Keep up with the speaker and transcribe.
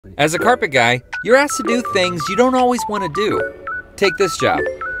As a carpet guy, you're asked to do things you don't always want to do. Take this job.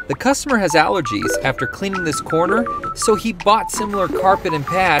 The customer has allergies after cleaning this corner, so he bought similar carpet and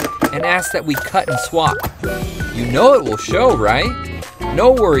pad and asked that we cut and swap. You know it will show, right?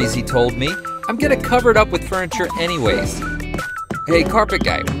 No worries, he told me. I'm gonna cover it up with furniture anyways. Hey carpet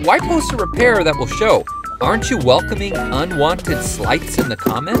guy, why post a repair that will show? Aren't you welcoming unwanted slights in the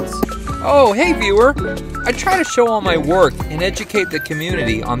comments? Oh, hey viewer! I try to show all my work and educate the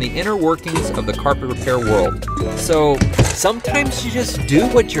community on the inner workings of the carpet repair world. So, sometimes you just do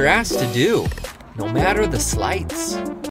what you're asked to do, no matter the slights.